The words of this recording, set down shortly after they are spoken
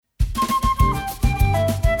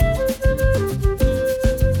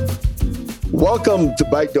Welcome to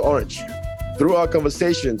Bite the Orange. Through our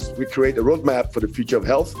conversations, we create a roadmap for the future of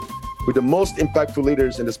health with the most impactful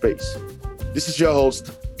leaders in the space. This is your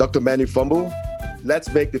host, Dr. Manu Fumble.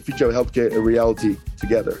 Let's make the future of healthcare a reality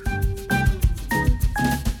together.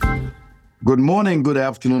 Good morning, good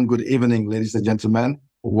afternoon, good evening, ladies and gentlemen.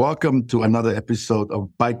 Welcome to another episode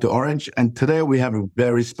of Bite the Orange. And today we have a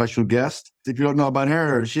very special guest. If you don't know about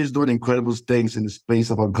her, she's doing incredible things in the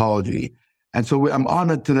space of oncology. And so I'm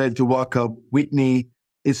honored today to welcome Whitney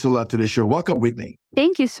Isola to the show. Welcome, Whitney.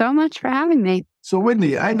 Thank you so much for having me. So,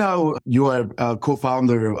 Whitney, I know you are a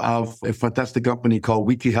co-founder of a fantastic company called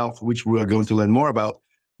Whitney Health, which we are going to learn more about.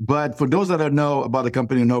 But for those that don't know about the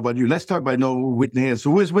company and know about you, let's start by knowing who Whitney is.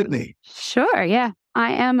 So who is Whitney? Sure, yeah.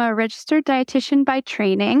 I am a registered dietitian by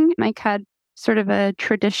training. I had sort of a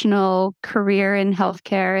traditional career in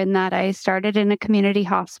healthcare in that I started in a community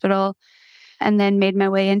hospital and then made my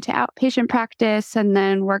way into outpatient practice and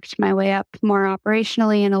then worked my way up more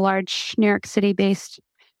operationally in a large New York City-based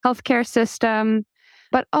healthcare system.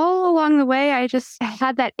 But all along the way, I just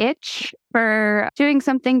had that itch for doing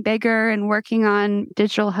something bigger and working on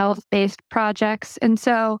digital health-based projects. And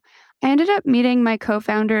so I ended up meeting my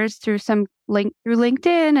co-founders through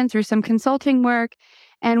LinkedIn and through some consulting work.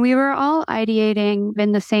 And we were all ideating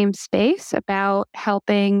in the same space about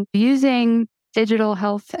helping using digital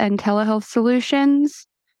health and telehealth solutions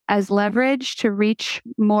as leverage to reach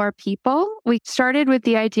more people. We started with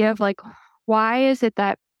the idea of why is it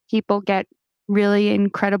that people get really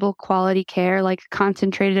incredible quality care,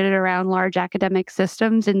 concentrated around large academic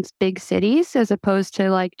systems in big cities, as opposed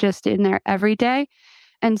to just in their everyday?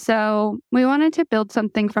 And so we wanted to build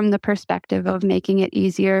something from the perspective of making it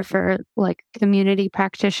easier for community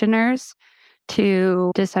practitioners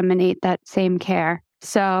to disseminate that same care.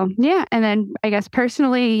 So, yeah. And then I guess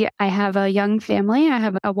personally, I have a young family. I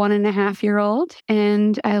have a 1.5-year-old,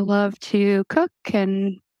 and I love to cook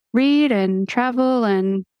and read and travel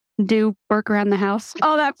and do work around the house,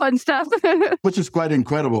 all that fun stuff. Which is quite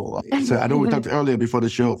incredible. So I know we talked earlier before the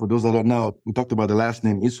show. For those that don't know, we talked about the last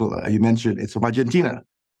name, Isola. You mentioned it's from Argentina,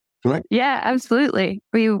 correct? Yeah, absolutely.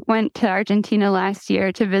 We went to Argentina last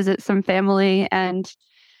year to visit some family, and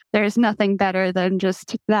there's nothing better than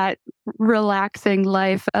just that relaxing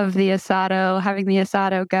life of the asado, having the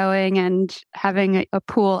asado going and having a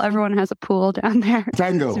pool. Everyone has a pool down there.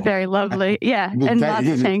 Tango. It's very lovely. Yeah, and lots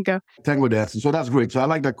of tango. Tango dancing. So that's great. So I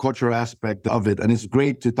like the cultural aspect of it. And it's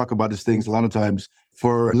great to talk about these things a lot of times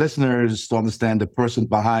for listeners to understand the person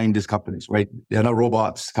behind these companies, right? They're not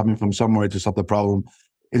robots coming from somewhere to solve the problem.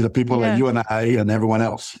 It's the people like you and I and everyone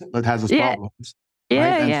else that has these problems. Yeah,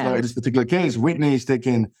 right? And so in this particular case, Whitney is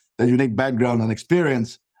taking the unique background and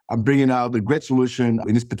experience and bringing out a great solution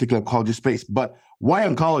in this particular oncology space. But why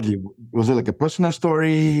oncology? Was it a personal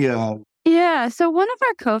story? Yeah. So one of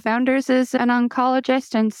our co-founders is an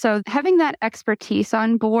oncologist. And so having that expertise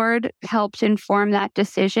on board helped inform that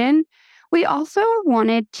decision. We also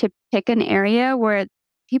wanted to pick an area where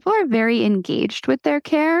people are very engaged with their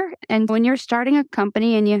care. And when you're starting a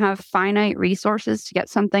company and you have finite resources to get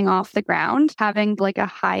something off the ground, having a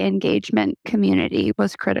high engagement community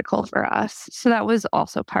was critical for us. So that was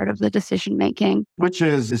also part of the decision making. Which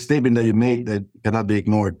is a statement that you made that cannot be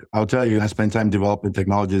ignored. I'll tell you, I spent time developing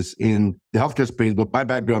technologies in the healthcare space, but my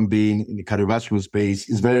background being in the cardiovascular space,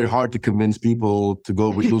 it's very hard to convince people to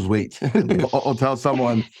go lose weight or tell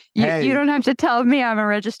someone, hey. You don't have to tell me I'm a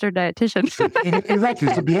registered dietitian. Exactly.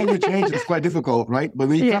 So behavior change is quite difficult, right? But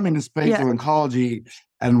when you come in the space of oncology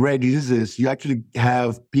and rare diseases, you actually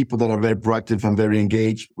have people that are very proactive and very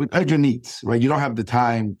engaged with urgent needs, right? You don't have the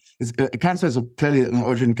time. Cancer is clearly an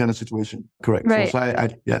urgent kind of situation. Correct. Right. So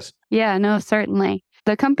yes. Yeah, no, certainly.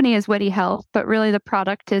 The company is Whitney Health, but really the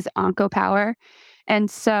product is OncoPower. And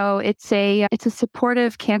so it's a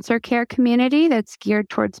supportive cancer care community that's geared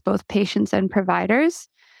towards both patients and providers.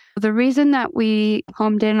 The reason that we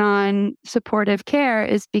homed in on supportive care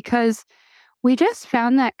is because we just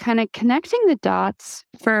found that kind of connecting the dots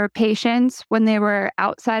for patients when they were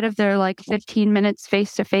outside of their 15 minutes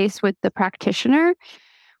face-to-face with the practitioner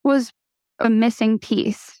was a missing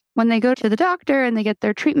piece. When they go to the doctor and they get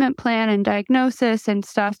their treatment plan and diagnosis and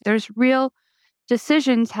stuff, there's real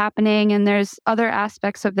decisions happening and there's other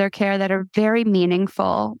aspects of their care that are very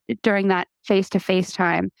meaningful during that face-to-face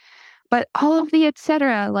time. But all of the et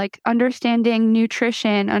cetera, understanding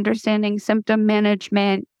nutrition, understanding symptom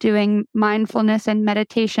management, doing mindfulness and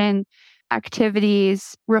meditation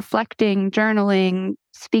activities, reflecting, journaling,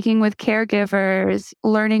 speaking with caregivers,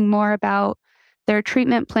 learning more about their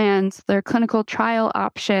treatment plans, their clinical trial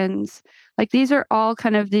options. These are all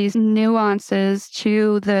kind of these nuances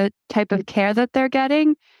to the type of care that they're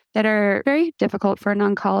getting that are very difficult for an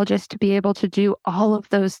oncologist to be able to do all of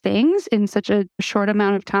those things in such a short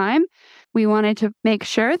amount of time. We wanted to make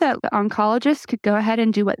sure that the oncologists could go ahead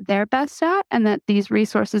and do what they're best at, and that these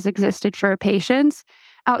resources existed for patients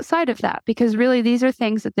outside of that, because really these are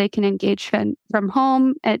things that they can engage in from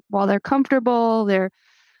home while they're comfortable, they're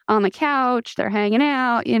on the couch, they're hanging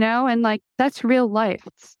out, and like that's real life.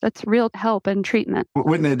 That's real help and treatment.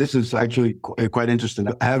 Whitney, this is actually quite interesting.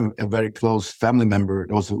 I have a very close family member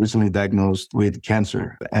that was recently diagnosed with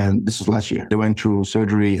cancer, and this was last year. They went through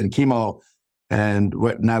surgery and chemo, and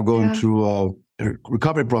we're now going through a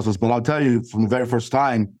recovery process. But I'll tell you, from the very first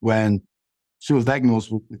time when she was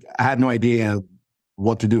diagnosed, I had no idea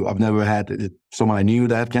what to do. I've never had someone I knew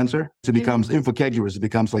that had cancer. So it becomes infocagerous. It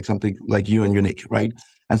becomes like something like you and unique, right?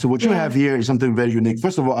 And so what you have here is something very unique.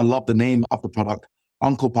 First of all, I love the name of the product,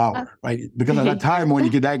 OncoPower, right? Because at that time when you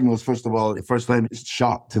get diagnosed, first of all, the first time it's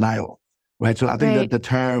shock, denial, right? So I think that the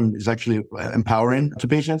term is actually empowering to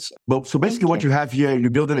patients. But so basically what you have here, you're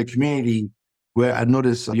building a community where I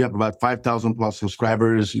noticed you have about 5,000 plus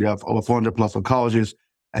subscribers. You have over 400 plus oncologists.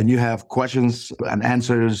 And you have questions and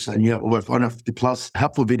answers, and you have over 150 plus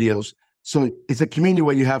helpful videos. So it's a community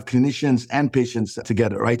where you have clinicians and patients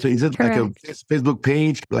together, right? So is it like a Facebook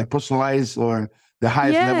page, like personalized, or the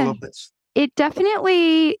highest level of this? It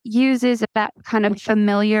definitely uses that kind of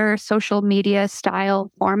familiar social media style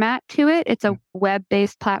format to it. It's a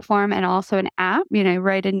web-based platform and also an app,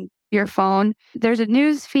 right in your phone. There's a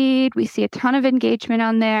news feed. We see a ton of engagement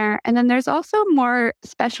on there. And then there's also more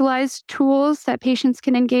specialized tools that patients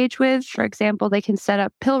can engage with. For example, they can set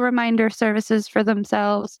up pill reminder services for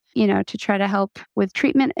themselves, to try to help with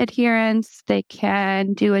treatment adherence. They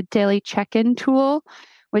can do a daily check-in tool,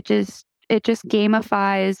 which is it just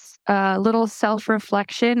gamifies a little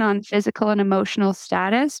self-reflection on physical and emotional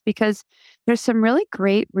status, because there's some really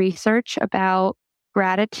great research about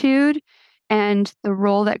gratitude and the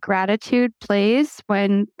role that gratitude plays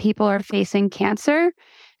when people are facing cancer.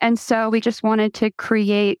 And so we just wanted to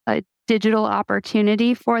create a digital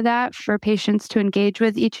opportunity for that, for patients to engage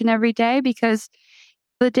with each and every day, because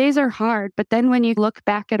the days are hard. But then when you look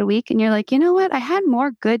back at a week and you're like, you know what, I had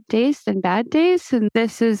more good days than bad days. And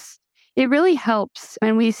it really helps.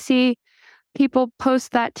 And we see people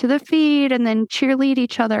post that to the feed and then cheerlead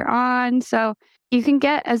each other on. So you can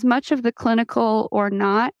get as much of the clinical or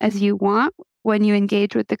not as you want when you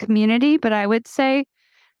engage with the community. But I would say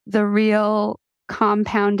the real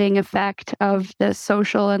compounding effect of the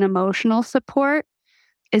social and emotional support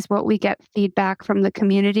is what we get feedback from the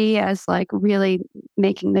community as like really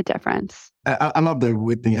making the difference. I love that,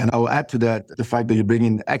 Whitney. And I'll add to that the fact that you're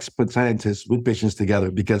bringing expert scientists with patients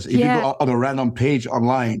together, because if you go on a random page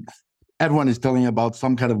online, everyone is telling you about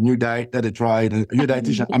some kind of new diet that they tried. And you're a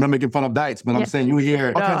dietitian. I'm not making fun of diets, but I'm saying you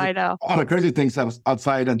hear all the crazy things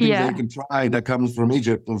outside and things that you can try that comes from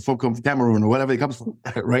Egypt or from Cameroon or whatever it comes from,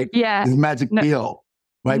 right? Yeah. It's magic pill,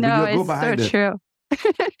 right? No, but you go behind it's so true.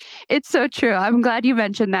 It's so true. I'm glad you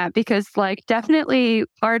mentioned that, because definitely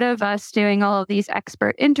part of us doing all of these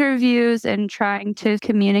expert interviews and trying to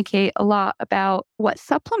communicate a lot about what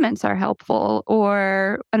supplements are helpful,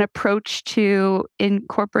 or an approach to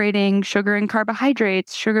incorporating sugar and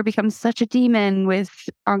carbohydrates. Sugar becomes such a demon with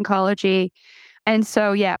oncology. And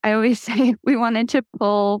so, I always say we wanted to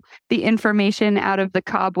pull the information out of the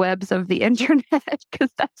cobwebs of the internet, because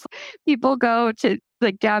that's people go to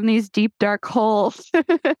down these deep, dark holes.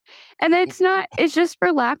 And it's just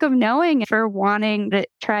for lack of knowing, for wanting to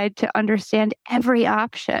try to understand every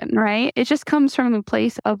option, right? It just comes from a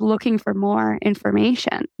place of looking for more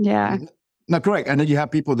information. Yeah. No, correct. And then you have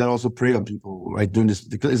people that also prey on people, right, doing this,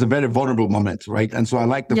 because it's a very vulnerable moment, right? And so I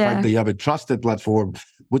like the fact that you have a trusted platform,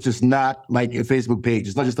 which is not like a Facebook page.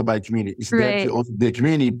 It's not just about community. It's there to also the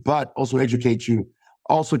community, but also educate you,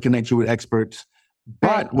 also connect you with experts.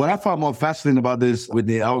 But what I found more fascinating about this,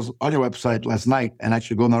 Whitney, I was on your website last night and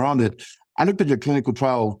actually going around it. I looked at your clinical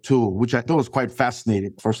trial tool, which I thought was quite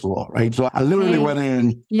fascinating, first of all, right? So I literally went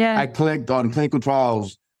in, I clicked on clinical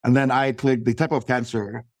trials, and then I clicked the type of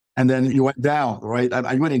cancer. And then you went down, right? And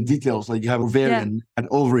I went in details, like you have ovarian and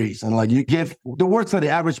ovaries, and like you give the words that the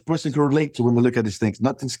average person can relate to when we look at these things.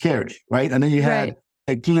 Nothing scary, right? And then you had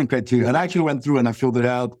a cleaning criteria. And I actually went through and I filled it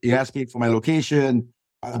out. He asked me for my location.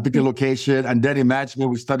 I picked a location, and then he matched me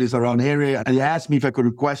with studies around the area. And he asked me if I could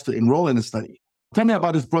request to enroll in the study. Tell me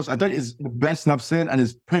about this process. I thought it's the best I've seen, and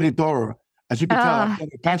it's pretty thorough. As you can tell, I'm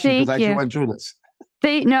passionate because I actually went through this.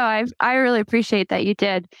 I really appreciate that you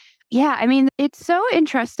did. Yeah, I mean, it's so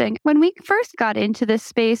interesting. When we first got into this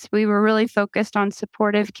space, we were really focused on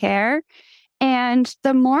supportive care. And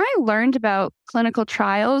the more I learned about clinical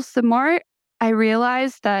trials, the more I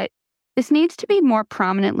realized that this needs to be more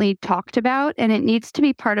prominently talked about, and it needs to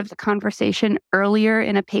be part of the conversation earlier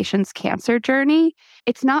in a patient's cancer journey.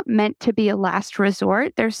 It's not meant to be a last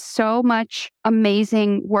resort. There's so much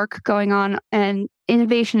amazing work going on, and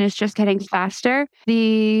innovation is just getting faster.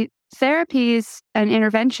 The therapies and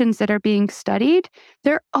interventions that are being studied,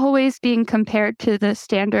 they're always being compared to the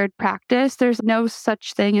standard practice. There's no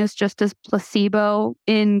such thing as just as placebo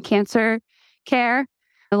in cancer care,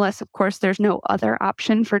 unless, of course, there's no other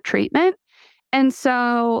option for treatment. And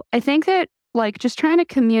so I think that just trying to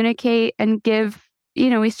communicate and give,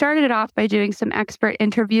 we started it off by doing some expert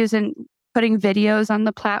interviews and putting videos on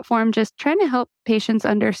the platform, just trying to help patients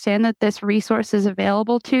understand that this resource is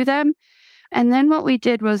available to them. And then what we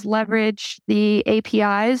did was leverage the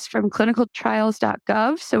APIs from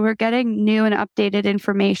clinicaltrials.gov. So we're getting new and updated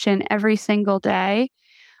information every single day,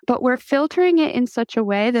 but we're filtering it in such a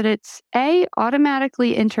way that it's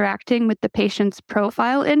automatically interacting with the patient's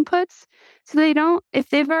profile inputs. So if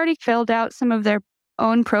they've already filled out some of their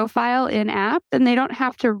own profile in app, then they don't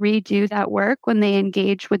have to redo that work when they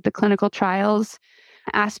engage with the clinical trials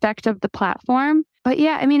aspect of the platform. But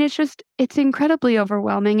yeah, I mean, it's incredibly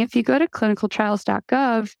overwhelming. If you go to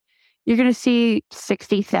clinicaltrials.gov, you're going to see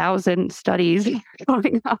 60,000 studies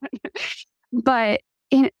going on. But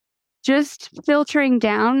just filtering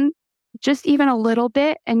down just even a little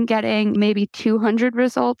bit and getting maybe 200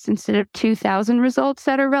 results instead of 2,000 results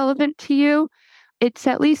that are relevant to you, it's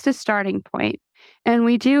at least a starting point. And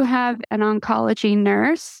we do have an oncology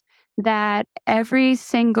nurse that every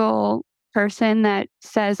single person that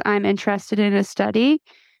says, I'm interested in a study,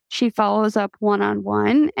 she follows up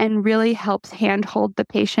one-on-one and really helps handhold the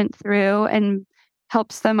patient through and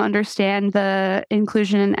helps them understand the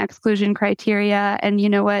inclusion and exclusion criteria. And you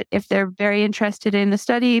know what, if they're very interested in the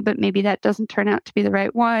study, but maybe that doesn't turn out to be the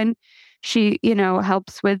right one, she,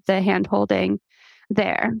 helps with the handholding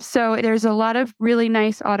there. So there's a lot of really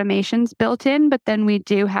nice automations built in, but then we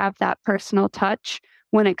do have that personal touch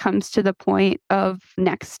when it comes to the point of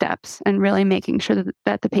next steps and really making sure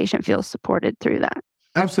that the patient feels supported through that.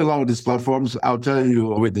 Absolutely, with these platforms, I'll tell you,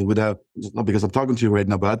 Whitney, not because I'm talking to you right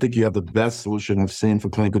now, but I think you have the best solution I've seen for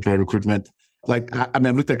clinical trial recruitment. I've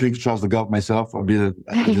looked at clinicaltrials.gov myself. I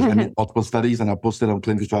did multiple studies and I posted on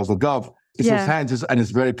clinicaltrials.gov. It's so scientists and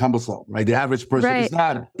it's very cumbersome, right? The average person is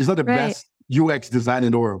not the best UX design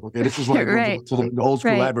in the world. Okay, this is like to the old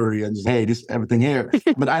school library and just, hey, this everything here.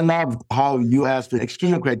 But I love how you ask for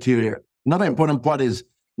exclusion criteria. Another important part is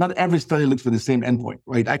not every study looks for the same endpoint,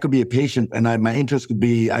 right? I could be a patient and my interest could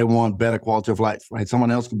be, I want better quality of life, right?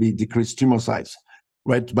 Someone else could be decreased tumor size,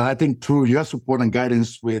 right? But I think through your support and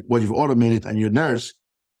guidance with what you've automated and your nurse,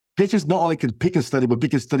 patients not only can pick a study, but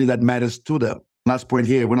pick a study that matters to them. Last point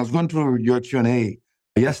here, when I was going through your Q&A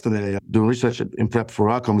yesterday, doing research in prep for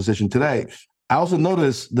our conversation today, I also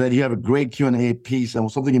noticed that you have a great Q&A piece and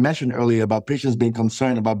something you mentioned earlier about patients being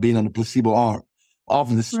concerned about being on the placebo arm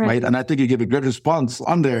of this, right? And I think you gave a great response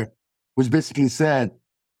on there, which basically said,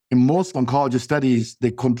 in most oncology studies,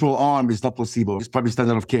 the control arm is not placebo. It's probably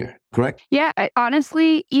standard of care, correct? Yeah,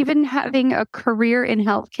 honestly, even having a career in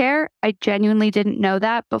healthcare, I genuinely didn't know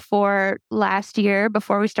that before last year,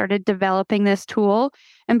 before we started developing this tool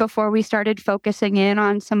and before we started focusing in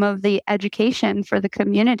on some of the education for the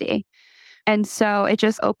community. And so it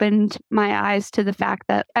just opened my eyes to the fact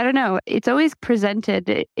that, I don't know, it's always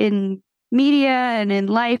presented in media and in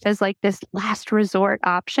life as like this last resort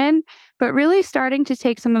option, but really starting to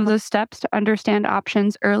take some of those steps to understand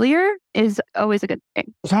options earlier is always a good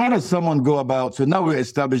thing. So how does someone go about, so now we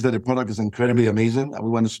established that the product is incredibly amazing and we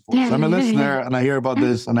want to support. So I'm a listener and I hear about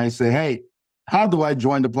this and I say, hey, how do I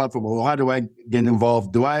join the platform? Or how do I get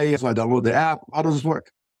involved? So I download the app? How does this work?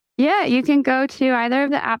 Yeah, you can go to either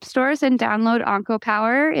of the app stores and download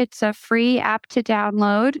OncoPower. It's a free app to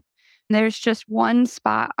download. There's just one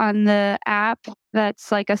spot on the app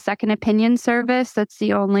that's like a second opinion service. That's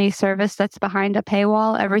the only service that's behind a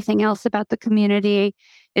paywall. Everything else about the community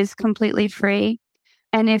is completely free.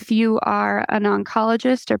 And if you are an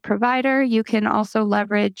oncologist or provider, you can also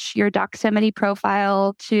leverage your Doximity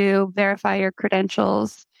profile to verify your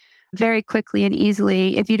credentials very quickly and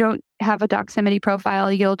easily. If you don't have a Doximity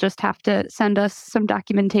profile, you'll just have to send us some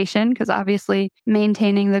documentation because obviously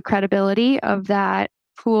maintaining the credibility of that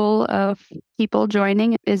pool of people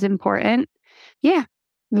joining is important. Yeah,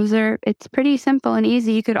 it's pretty simple and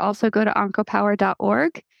easy. You could also go to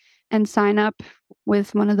oncopower.org and sign up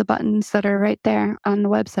with one of the buttons that are right there on the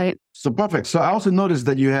website. So perfect. So I also noticed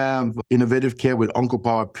that you have innovative care with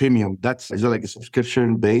OncoPower Premium. Is that like a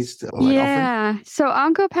subscription based? Yeah. Offering? So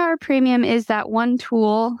OncoPower Premium is that one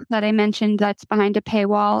tool that I mentioned that's behind a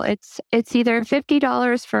paywall. It's either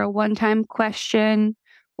 $50 for a one-time question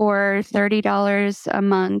or $30 a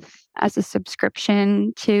month as a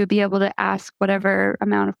subscription to be able to ask whatever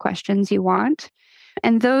amount of questions you want.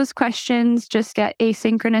 And those questions just get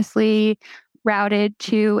asynchronously routed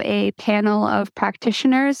to a panel of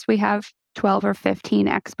practitioners. We have 12 or 15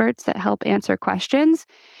 experts that help answer questions.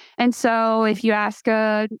 And so if you ask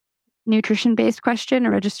a nutrition-based question,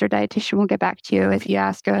 a registered dietitian will get back to you. If you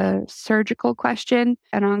ask a surgical question,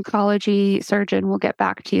 an oncology surgeon will get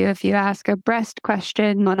back to you. If you ask a breast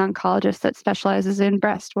question, an oncologist that specializes in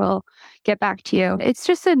breast will get back to you. It's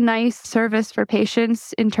just a nice service for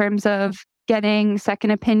patients in terms of getting second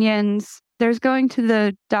opinions. There's going to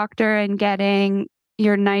the doctor and getting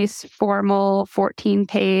your nice formal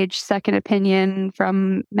 14-page second opinion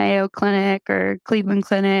from Mayo Clinic or Cleveland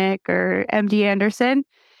Clinic or MD Anderson.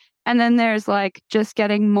 And then there's like just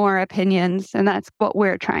getting more opinions. And that's what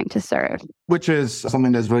we're trying to serve. Which is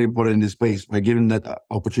something that's very important in this space, by giving that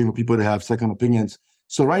opportunity for people to have second opinions.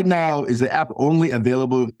 So right now, is the app only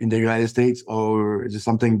available in the United States, or is it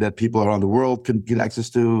something that people around the world can get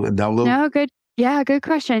access to and download? No, good. Yeah, good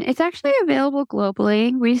question. It's actually available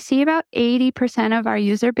globally. We see about 80% of our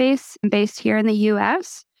user base based here in the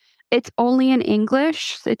US. It's only in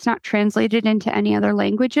English. It's not translated into any other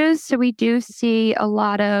languages. So we do see a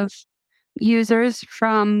lot of users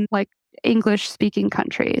from like English speaking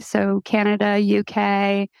countries. So Canada,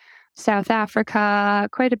 UK, South Africa,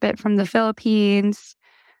 quite a bit from the Philippines.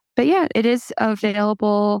 But yeah, it is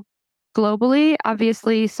available globally.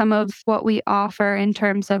 Obviously, some of what we offer in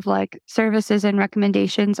terms of like services and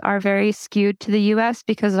recommendations are very skewed to the US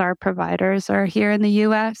because our providers are here in the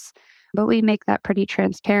US, but we make that pretty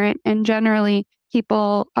transparent. And generally,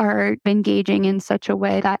 people are engaging in such a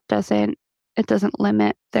way that it doesn't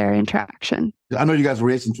limit their interaction. I know you guys were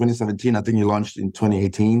raised in 2017. I think you launched in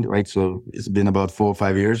 2018, right? So it's been about 4 or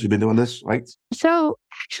 5 years you've been doing this, right? So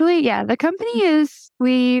actually, yeah, the company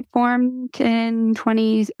we formed in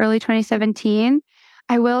early 2017.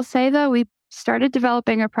 I will say though, we started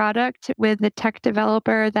developing a product with a tech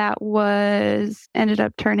developer that ended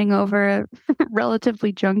up turning over a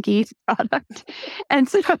relatively junky product. And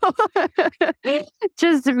so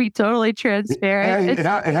just to be totally transparent. It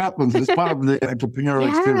happens. It's part of the entrepreneurial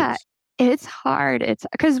experience. It's hard. It's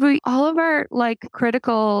because all of our like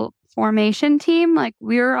critical formation team, like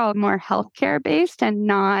we're all more healthcare based and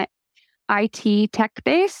not IT tech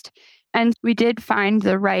based. And we did find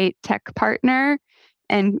the right tech partner.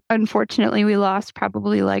 And unfortunately, we lost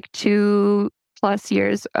probably like 2+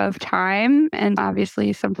 years of time and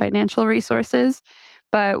obviously some financial resources.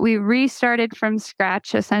 But we restarted from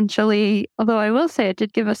scratch, essentially. Although I will say it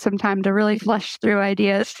did give us some time to really flesh through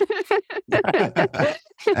ideas.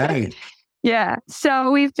 Hey. Yeah.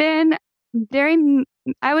 So we've been very,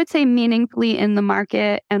 I would say, meaningfully in the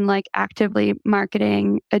market and like actively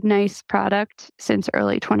marketing a nice product since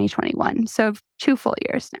early 2021. So 2 full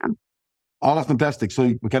years now. Oh, that's fantastic.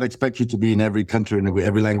 So we can expect you to be in every country and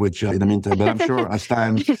every language in the meantime. But I'm sure as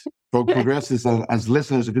time progresses, as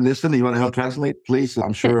listeners, if you listen, you want to help translate, please.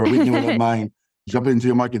 I'm sure Whitney will not mind jumping into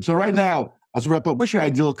your market. So right now, as we wrap up, what's your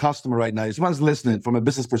ideal customer right now? If someone's listening from a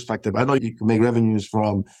business perspective, I know you can make revenues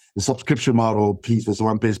from the subscription model piece with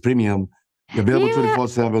one pays premium. You're available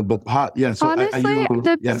 24/7, but so honestly,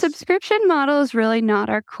 the subscription model is really not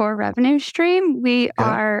our core revenue stream. We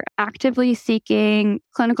are actively seeking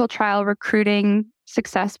clinical trial recruiting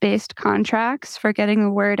success-based contracts for getting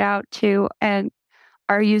the word out to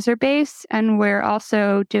our user base. And we're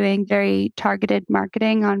also doing very targeted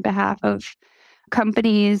marketing on behalf of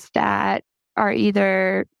companies that are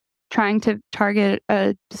either trying to target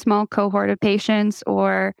a small cohort of patients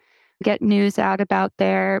or get news out about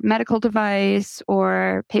their medical device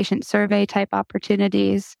or patient survey type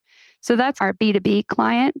opportunities. So that's our B2B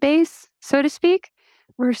client base, so to speak.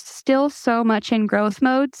 We're still so much in growth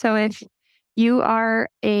mode. So if you are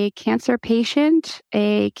a cancer patient,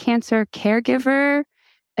 a cancer caregiver,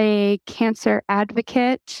 a cancer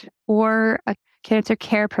advocate, or a cancer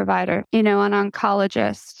care provider, an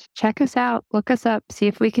oncologist, check us out, look us up, see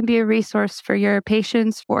if we can be a resource for your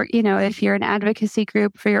patients or, if you're an advocacy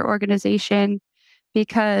group for your organization,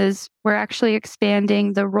 because we're actually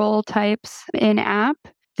expanding the role types in app.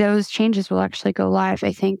 Those changes will actually go live,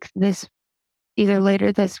 I think, either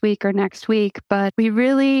later this week or next week. But we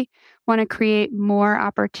really want to create more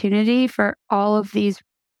opportunity for all of these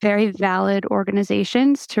very valid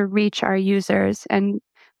organizations to reach our users and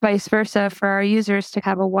vice versa for our users to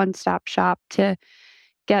have a one-stop shop to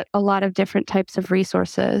get a lot of different types of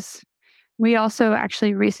resources. We also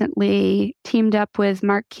actually recently teamed up with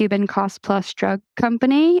Mark Cuban Cost Plus Drug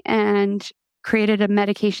Company, and created a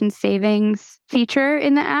medication savings feature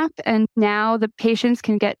in the app. And now the patients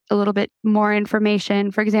can get a little bit more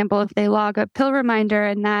information. For example, if they log a pill reminder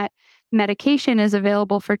and that medication is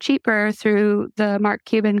available for cheaper through the Mark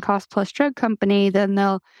Cuban Cost Plus Drug Company, then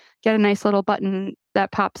they'll get a nice little button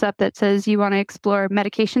that pops up that says you want to explore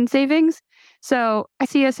medication savings. So I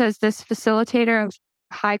see us as this facilitator of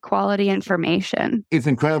high quality information. It's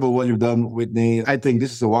incredible what you've done, Whitney. I think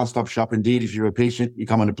this is a one-stop shop indeed. If you're a patient, you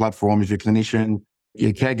come on the platform. If you're a clinician, you're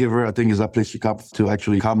a caregiver, I think is a place you come to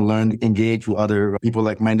actually come learn, engage with other people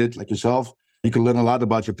like-minded, like yourself. You can learn a lot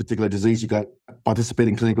about your particular disease. You got participate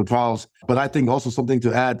in clinical trials. But I think also something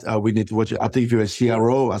to add, Whitney, to what I think if you're a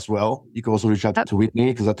CRO as well, you can also reach out to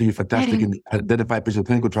Whitney because I think you're fantastic in identifying patient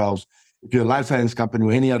clinical trials. If you're a life science company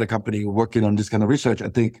or any other company working on this kind of research, I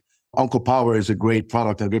think OncoPower is a great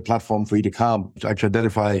product and a great platform for you to come to actually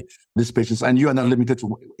identify these patients. And you are not limited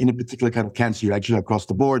to any particular kind of cancer. You're actually across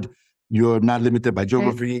the board. You're not limited by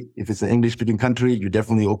geography. Okay. If it's an English-speaking country, you're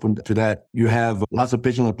definitely open to that. You have lots of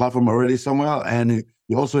patients on the platform already somewhere, and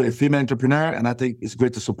you're also a female entrepreneur, and I think it's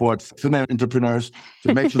great to support female entrepreneurs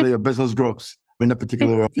to make sure that your business grows in a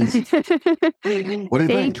particular piece. What do you think?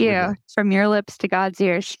 Thank you. From your lips to God's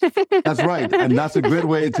ears. That's right. And that's a great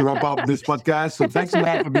way to wrap up this podcast. So thanks a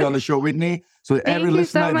lot for being on the show, Whitney. So Thank you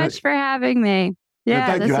so much for having me.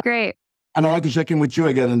 Yeah, that's great. And I'd like to check in with you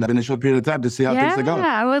again in a short period of time to see how things are going.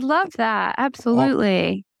 Yeah, I would love that.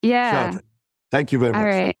 Absolutely. Yeah. Sure. Thank you very much. All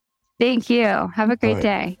right. Thank you. Have a great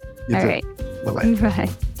day. You All too. right. Bye-bye. Bye.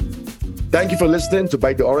 Thank you for listening to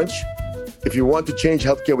Bite the Orange. If you want to change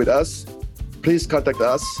healthcare with us, please contact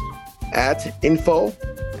us at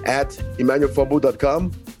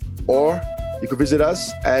info@emmanuelforbu.com, or you can visit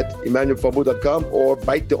us at emmanuelforbu.com or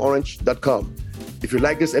bitetheorange.com. If you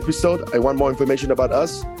like this episode and want more information about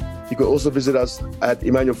us, you can also visit us at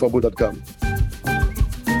emmanuelforbu.com.